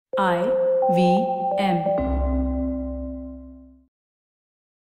IVM.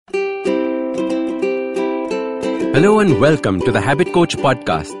 Hello and welcome to the Habit Coach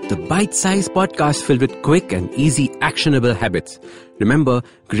Podcast, the bite-sized podcast filled with quick and easy actionable habits. Remember,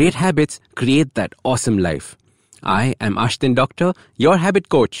 great habits create that awesome life. I am Ashton Doctor, your habit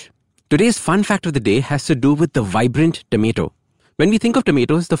coach. Today's fun fact of the day has to do with the vibrant tomato. When we think of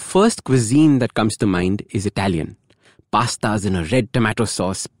tomatoes, the first cuisine that comes to mind is Italian. Pastas in a red tomato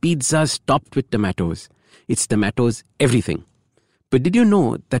sauce, pizzas topped with tomatoes. It's tomatoes everything. But did you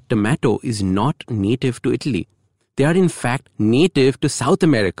know that tomato is not native to Italy? They are in fact native to South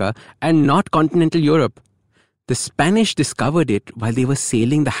America and not continental Europe. The Spanish discovered it while they were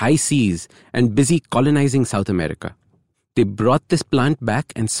sailing the high seas and busy colonizing South America. They brought this plant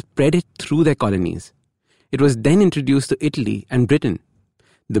back and spread it through their colonies. It was then introduced to Italy and Britain.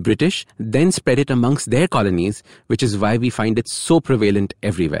 The British then spread it amongst their colonies, which is why we find it so prevalent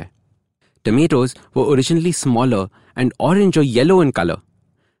everywhere. Tomatoes were originally smaller and orange or yellow in color.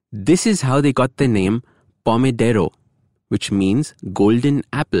 This is how they got their name Pomodoro, which means golden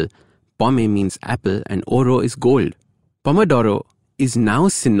apple. Pome means apple and oro is gold. Pomodoro is now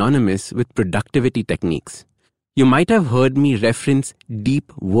synonymous with productivity techniques. You might have heard me reference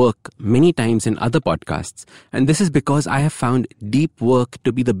deep work many times in other podcasts, and this is because I have found deep work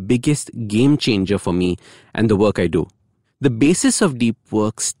to be the biggest game changer for me and the work I do. The basis of deep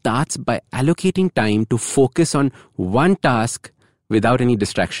work starts by allocating time to focus on one task without any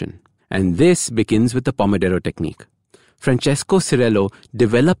distraction. And this begins with the Pomodoro Technique. Francesco Cirello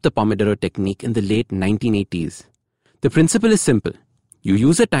developed the Pomodoro Technique in the late 1980s. The principle is simple. You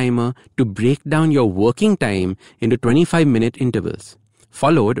use a timer to break down your working time into 25-minute intervals,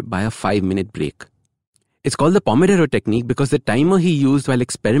 followed by a 5-minute break. It's called the Pomodoro Technique because the timer he used while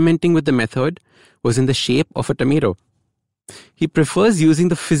experimenting with the method was in the shape of a tomato. He prefers using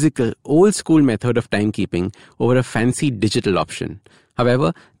the physical, old-school method of timekeeping over a fancy digital option.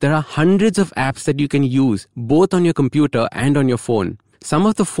 However, there are hundreds of apps that you can use both on your computer and on your phone. Some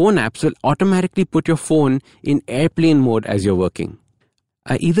of the phone apps will automatically put your phone in airplane mode as you're working.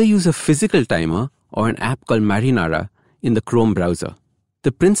 I either use a physical timer or an app called Marinara in the Chrome browser.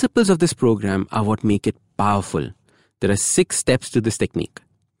 The principles of this program are what make it powerful. There are 6 steps to this technique.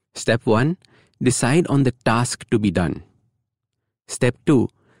 Step 1, decide on the task to be done. Step 2,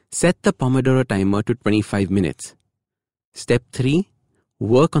 set the Pomodoro timer to 25 minutes. Step 3,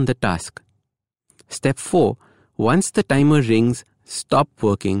 work on the task. Step 4, once the timer rings, stop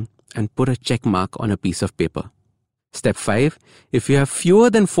working and put a check mark on a piece of paper. Step 5, if you have fewer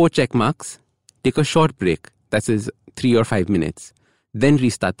than 4 check marks, take a short break, that is 3 or 5 minutes, then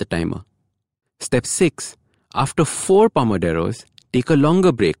restart the timer. Step 6, after 4 Pomodoros, take a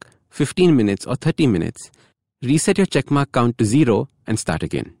longer break, 15 minutes or 30 minutes. Reset your checkmark count to 0 and start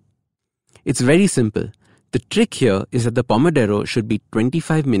again. It's very simple. The trick here is that the Pomodoro should be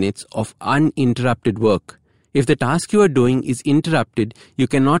 25 minutes of uninterrupted work. If the task you are doing is interrupted, you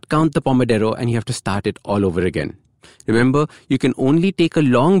cannot count the Pomodoro and you have to start it all over again. Remember, you can only take a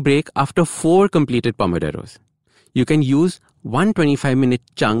long break after 4 completed Pomodoros. You can use one 25-minute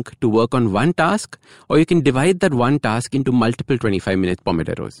chunk to work on one task, or you can divide that one task into multiple 25-minute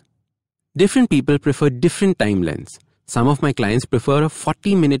Pomodoros. Different people prefer different time lengths. Some of my clients prefer a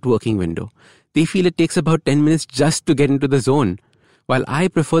 40-minute working window. They feel it takes about 10 minutes just to get into the zone, while I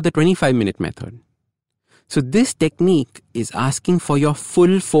prefer the 25-minute method. So this technique is asking for your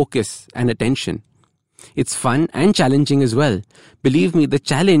full focus and attention. It's fun and challenging as well. Believe me, the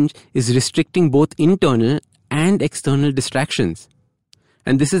challenge is restricting both internal and external distractions.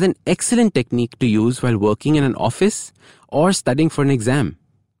 And this is an excellent technique to use while working in an office or studying for an exam.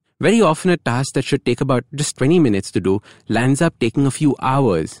 Very often a task that should take about just 20 minutes to do lands up taking a few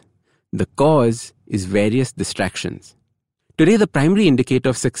hours. The cause is various distractions. Today, the primary indicator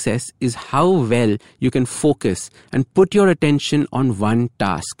of success is how well you can focus and put your attention on one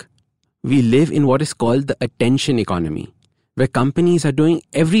task. We live in what is called the attention economy, where companies are doing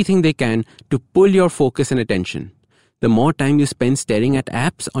everything they can to pull your focus and attention. The more time you spend staring at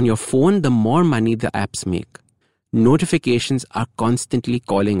apps on your phone, the more money the apps make. Notifications are constantly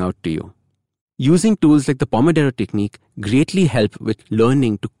calling out to you. Using tools like the Pomodoro Technique greatly help with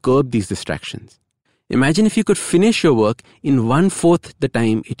learning to curb these distractions. Imagine if you could finish your work in 1/4 the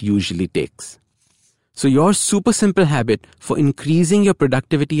time it usually takes. So your super simple habit for increasing your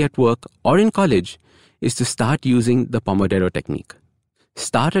productivity at work or in college is to start using the Pomodoro Technique.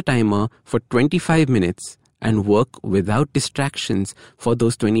 Start a timer for 25 minutes and work without distractions for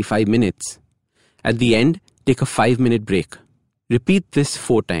those 25 minutes. At the end, take a 5-minute break. Repeat this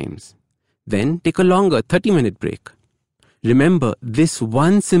 4 times. Then take a longer 30-minute break. Remember, this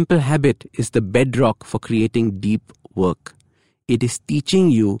one simple habit is the bedrock for creating deep work. It is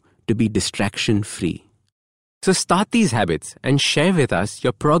teaching you to be distraction-free. So start these habits and share with us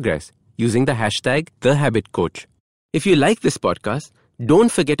your progress using the hashtag #TheHabitCoach. If you like this podcast,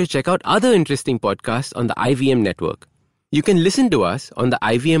 don't forget to check out other interesting podcasts on the IVM network. You can listen to us on the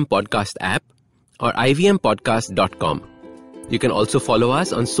IVM Podcast app or ivmpodcast.com. You can also follow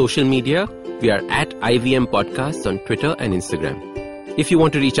us on social media. We are at IVM Podcasts on Twitter and Instagram. If you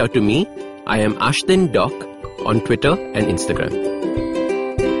want to reach out to me, I am Ashton Doc on Twitter and Instagram.